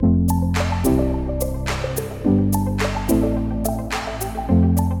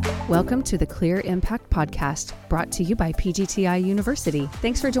Welcome to the Clear Impact Podcast, brought to you by PGTI University.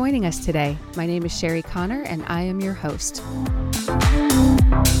 Thanks for joining us today. My name is Sherry Connor, and I am your host.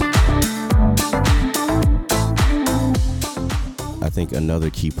 I think another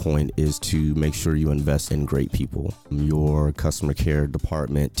key point is to make sure you invest in great people. Your customer care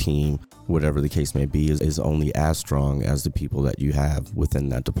department, team, whatever the case may be, is only as strong as the people that you have within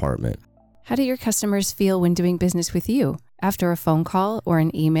that department. How do your customers feel when doing business with you? After a phone call or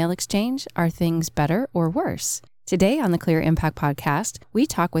an email exchange, are things better or worse? Today on the Clear Impact Podcast, we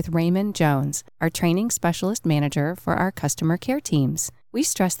talk with Raymond Jones, our training specialist manager for our customer care teams. We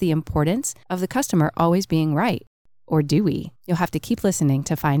stress the importance of the customer always being right. Or do we? You'll have to keep listening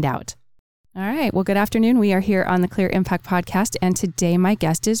to find out. All right. Well, good afternoon. We are here on the Clear Impact Podcast, and today my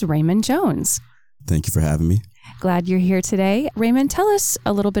guest is Raymond Jones. Thank you for having me. Glad you're here today. Raymond, tell us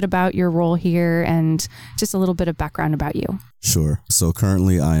a little bit about your role here and just a little bit of background about you. Sure. So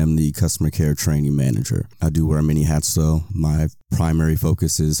currently I am the customer care training manager. I do wear many hats though. My primary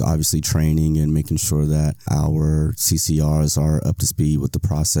focus is obviously training and making sure that our CCRs are up to speed with the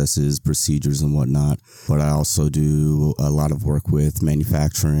processes, procedures, and whatnot. But I also do a lot of work with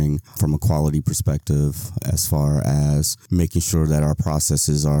manufacturing from a quality perspective, as far as making sure that our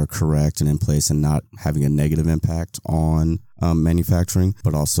processes are correct and in place and not having a negative impact on manufacturing,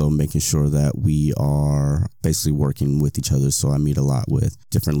 but also making sure that we are basically working with each other. So I meet a lot with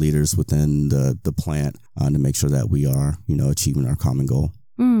different leaders within the plant to make sure that we are, achieving our common goal.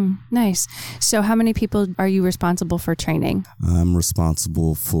 Nice. So how many people are you responsible for training? I'm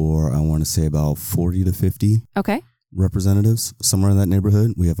responsible for, I want to say about 40 to 50. Okay. Representatives, somewhere in that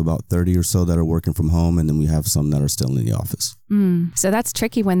neighborhood. We have about 30 or so that are working from home, and then we have some that are still in the office. So that's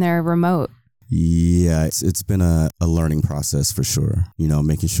tricky when they're remote. Yeah, it's been a learning process for sure.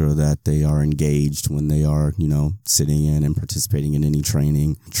 Making sure that they are engaged when they are, sitting in and participating in any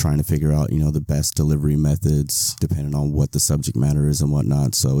training, trying to figure out, the best delivery methods, depending on what the subject matter is and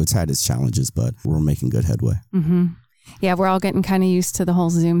whatnot. So it's had its challenges, but we're making good headway. Mm-hmm. Yeah, we're all getting kind of used to the whole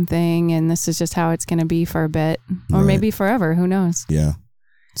Zoom thing, and this is just how it's going to be for a bit, or maybe forever. Who knows? Yeah,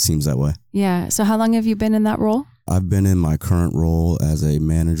 seems that way. Yeah. So how long have you been in that role? I've been in my current role as a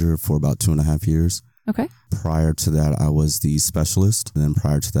manager for about 2.5 years. Okay. Prior to that, I was the specialist. And then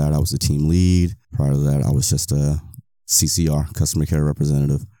prior to that, I was the team lead. Prior to that, I was just a CCR, customer care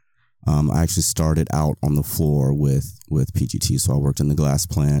representative. I actually started out on the floor with PGT. So I worked in the glass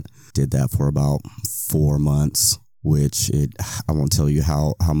plant, did that for about 4 months, which I won't tell you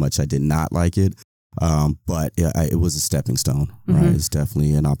how much I did not like it. But yeah, it was a stepping stone, right? Mm-hmm. It's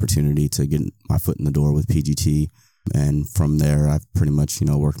definitely an opportunity to get my foot in the door with PGT. And from there, I've pretty much,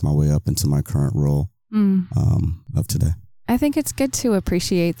 worked my way up into my current role of today. I think it's good to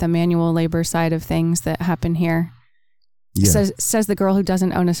appreciate the manual labor side of things that happen here. Yeah. Says the girl who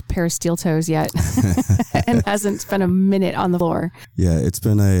doesn't own a pair of steel toes yet and hasn't spent a minute on the floor. Yeah, it's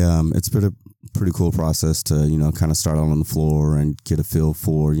been a pretty cool process to, kind of start out on the floor and get a feel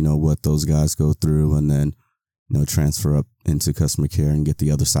for, what those guys go through, and then, transfer up into customer care and get the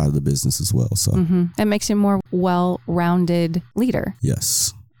other side of the business as well. So It makes you a more well-rounded leader.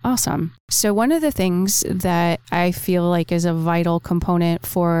 Yes. Awesome. So one of the things that I feel like is a vital component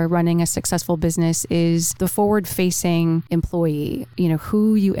for running a successful business is the forward-facing employee,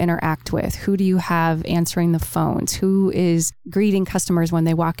 who you interact with, who do you have answering the phones, who is greeting customers when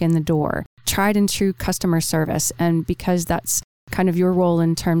they walk in the door, tried and true customer service. And because that's kind of your role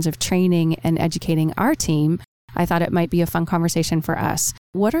in terms of training and educating our team, I thought it might be a fun conversation for us.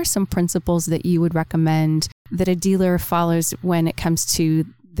 What are some principles that you would recommend that a dealer follows when it comes to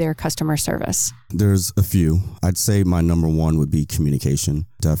their customer service? There's a few. I'd say my number one would be communication.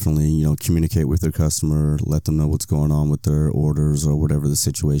 Definitely, communicate with their customer, let them know what's going on with their orders or whatever the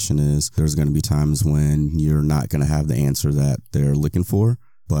situation is. There's going to be times when you're not going to have the answer that they're looking for.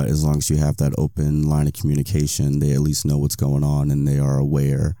 But as long as you have that open line of communication, they at least know what's going on and they are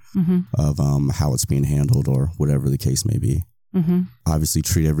aware of how it's being handled or whatever the case may be. Obviously,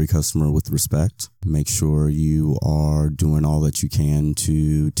 treat every customer with respect. Make sure you are doing all that you can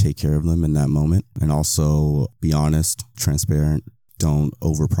to take care of them in that moment. And also be honest, transparent. Don't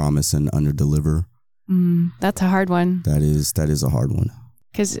overpromise and underdeliver. That's a hard one. That is a hard one.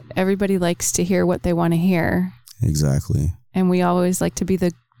 Because everybody likes to hear what they want to hear. Exactly. And we always like to be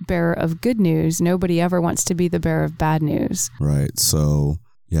the bearer of good news. Nobody ever wants to be the bearer of bad news. Right. So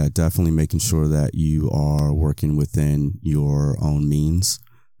yeah, definitely making sure that you are working within your own means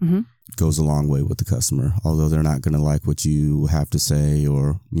goes a long way with the customer. Although they're not going to like what you have to say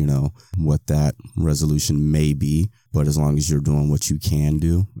or, what that resolution may be. But as long as you're doing what you can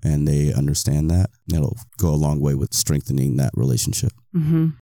do and they understand that, it'll go a long way with strengthening that relationship.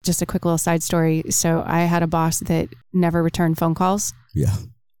 Just a quick little side story. So I had a boss that never returned phone calls. Yeah.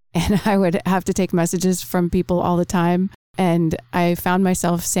 And I would have to take messages from people all the time. And I found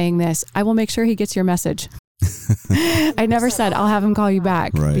myself saying this, I will make sure he gets your message. I never said, I'll have him call you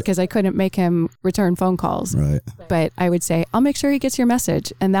back, because I couldn't make him return phone calls. Right. But I would say, I'll make sure he gets your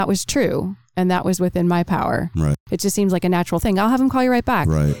message. And that was true. And that was within my power. Right. It just seems like a natural thing. I'll have him call you right back.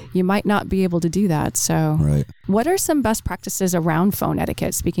 Right. You might not be able to do that. So what are some best practices around phone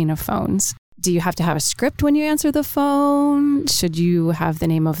etiquette? Speaking of phones, do you have to have a script when you answer the phone? Should you have the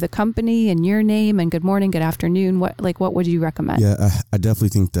name of the company and your name and good morning, good afternoon? What would you recommend? Yeah, I definitely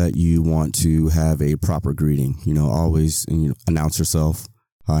think that you want to have a proper greeting. Always announce yourself.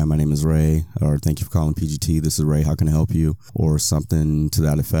 Hi, my name is Ray, or thank you for calling PGT. This is Ray. How can I help you? Or something to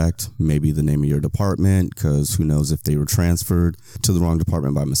that effect. Maybe the name of your department, because who knows if they were transferred to the wrong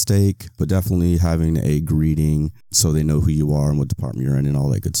department by mistake. But definitely having a greeting so they know who you are and what department you're in and all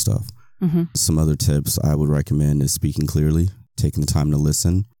that good stuff. Mm-hmm. Some other tips I would recommend is speaking clearly, taking the time to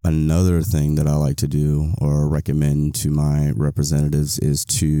listen. Another thing that I like to do or recommend to my representatives is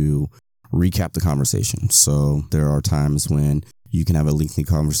to recap the conversation. So there are times when you can have a lengthy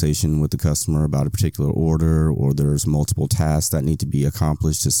conversation with the customer about a particular order, or there's multiple tasks that need to be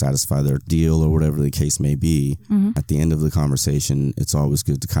accomplished to satisfy their deal or whatever the case may be. Mm-hmm. At the end of the conversation, it's always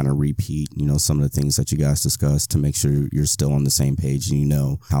good to kind of repeat, some of the things that you guys discussed to make sure you're still on the same page and you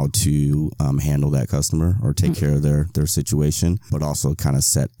know how to handle that customer or take care of their situation, but also kind of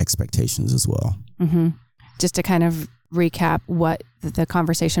set expectations as well. Mm-hmm. Just to kind of recap what the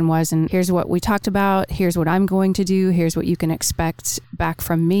conversation was, and here's what we talked about, here's what I'm going to do, here's what you can expect back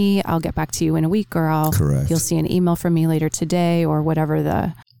from me. I'll get back to you in a week, or you'll see an email from me later today, or whatever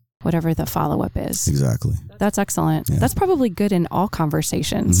the follow-up is. Exactly. That's excellent. Yeah. That's probably good in all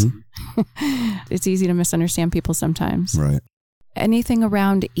conversations. Mm-hmm. It's easy to misunderstand people sometimes. Right. Anything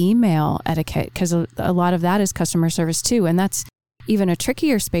around email etiquette, because a lot of that is customer service too, and that's even a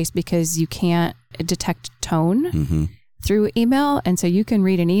trickier space because you can't detect tone through email. And so you can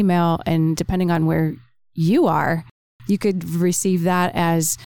read an email, and depending on where you are, you could receive that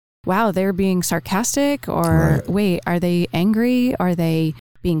as, wow, they're being sarcastic, or wait, are they angry? Are they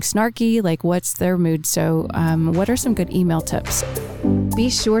being snarky? What's their mood? So what are some good email tips? Be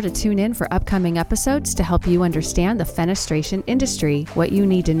sure to tune in for upcoming episodes to help you understand the fenestration industry, what you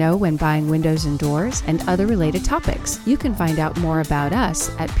need to know when buying windows and doors, and other related topics. You can find out more about us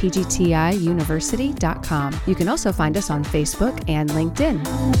at pgtiuniversity.com. You can also find us on Facebook and LinkedIn.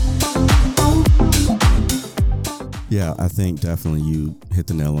 Yeah, I think definitely you hit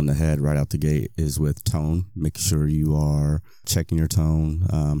the nail on the head right out the gate is with tone. Make sure you are checking your tone,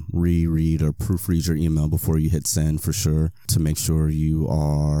 reread or proofread your email before you hit send for sure, to make sure you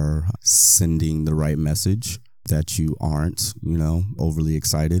are sending the right message, that you aren't, overly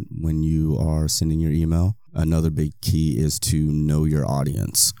excited when you are sending your email. Another big key is to know your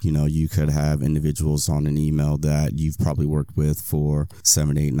audience. You could have individuals on an email that you've probably worked with for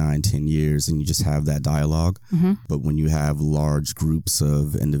 7, 8, 9, 10 years, and you just have that dialogue. Mm-hmm. But when you have large groups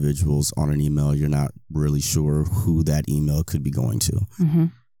of individuals on an email, you're not really sure who that email could be going to. Mm-hmm.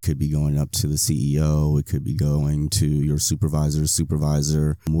 Could be going up to the CEO. It could be going to your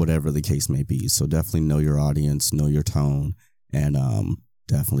supervisor, whatever the case may be. So definitely know your audience, know your tone, and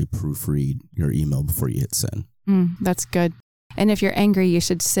definitely proofread your email before you hit send. That's good. And if you're angry, you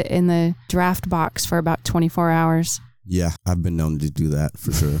should sit in the draft box for about 24 hours. Yeah, I've been known to do that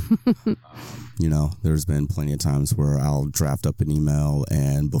for sure. There's been plenty of times where I'll draft up an email,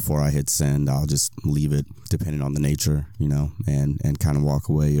 and before I hit send, I'll just leave it, depending on the nature, and kind of walk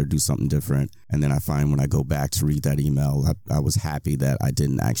away or do something different. And then I find when I go back to read that email, I was happy that I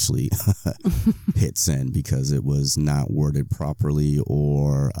didn't actually hit send, because it was not worded properly,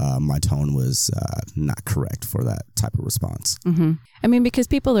 or my tone was not correct for that type of response. Mm-hmm. I mean, because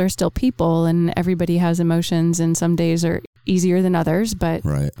people are still people, and everybody has emotions, and some days are easier than others, but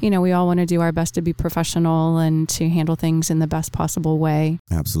we all want to do our best to be professional and to handle things in the best possible way.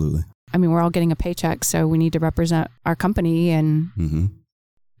 Absolutely. I mean, we're all getting a paycheck, so we need to represent our company and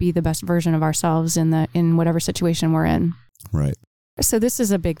be the best version of ourselves in whatever situation we're in. Right. So this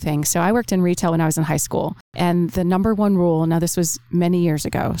is a big thing. So I worked in retail when I was in high school, and the number one rule, now this was many years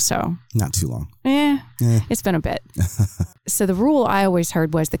ago, so not too long. It's been a bit. So the rule I always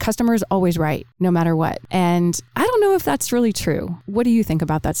heard was the customer is always right, no matter what. And I don't know if that's really true. What do you think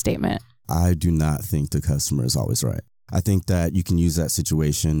about that statement? I do not think the customer is always right. I think that you can use that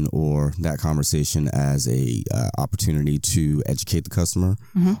situation or that conversation as a opportunity to educate the customer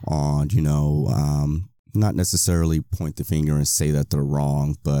on, not necessarily point the finger and say that they're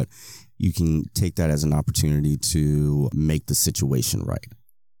wrong, but you can take that as an opportunity to make the situation right.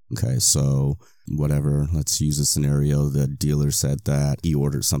 Okay, so whatever, let's use a scenario. The dealer said that he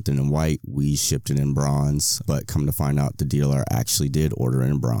ordered something in white. We shipped it in bronze, but come to find out the dealer actually did order it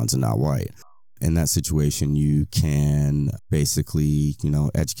in bronze and not white. In that situation, you can basically,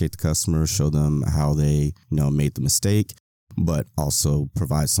 educate the customer, show them how they, made the mistake, but also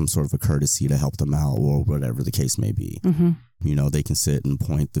provide some sort of a courtesy to help them out or whatever the case may be. Mm-hmm. They can sit and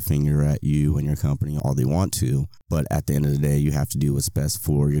point the finger at you and your company all they want to, but at the end of the day, you have to do what's best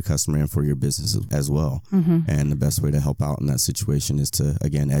for your customer and for your business as well. Mm-hmm. And the best way to help out in that situation is to,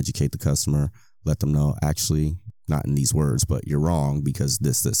 again, educate the customer, let them know, actually, not in these words, but you're wrong because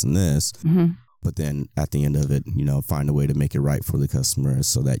this, and this. Mm-hmm. But then at the end of it, find a way to make it right for the customer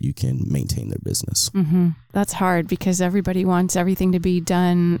so that you can maintain their business. Mm-hmm. That's hard because everybody wants everything to be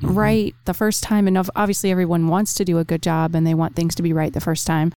done right the first time. And obviously everyone wants to do a good job and they want things to be right the first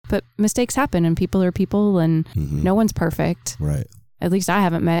time. But mistakes happen and people are people and no one's perfect. Right. At least I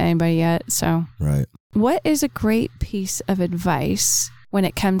haven't met anybody yet. So right. What is a great piece of advice when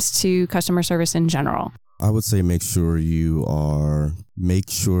it comes to customer service in general? I would say make sure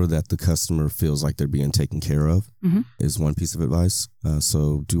that the customer feels like they're being taken care of is one piece of advice.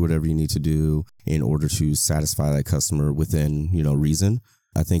 So do whatever you need to do in order to satisfy that customer within, reason.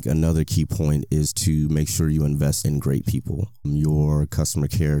 I think another key point is to make sure you invest in great people. Your customer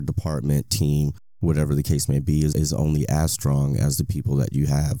care department, team, whatever the case may be, is only as strong as the people that you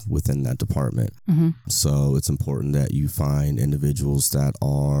have within that department. Mm-hmm. So it's important that you find individuals that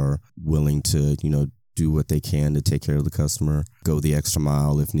are willing to, do what they can to take care of the customer, go the extra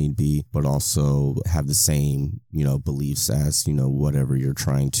mile if need be, but also have the same, beliefs as, whatever you're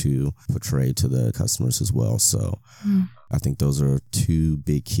trying to portray to the customers as well. So I think those are two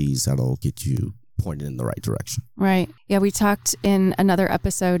big keys that'll get you pointed in the right direction. Right. Yeah, we talked in another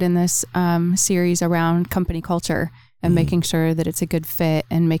episode in this series around company culture and making sure that it's a good fit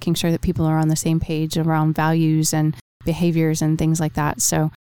and making sure that people are on the same page around values and behaviors and things like that.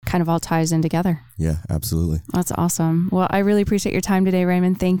 So kind of all ties in together. Yeah, absolutely. That's awesome. Well, I really appreciate your time today,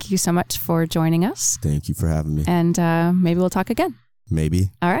 Raymond. Thank you so much for joining us. Thank you for having me. And maybe we'll talk again. Maybe.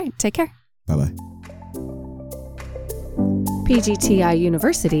 All right. Take care. Bye-bye. PGTI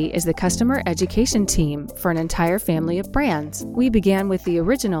University is the customer education team for an entire family of brands. We began with the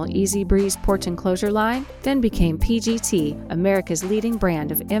original Easy Breeze porch enclosure line, then became PGT, America's leading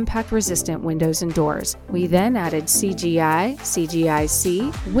brand of impact-resistant windows and doors. We then added CGI,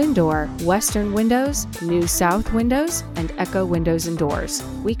 CGIC, Windor, Western Windows, New South Windows, and Echo Windows and Doors.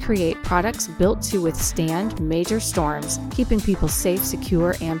 We create products built to withstand major storms, keeping people safe,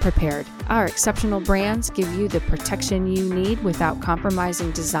 secure, and prepared. Our exceptional brands give you the protection you need without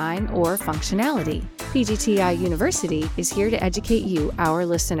compromising design or functionality. PGTI University is here to educate you, our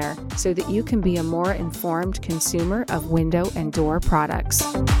listener, so that you can be a more informed consumer of window and door products.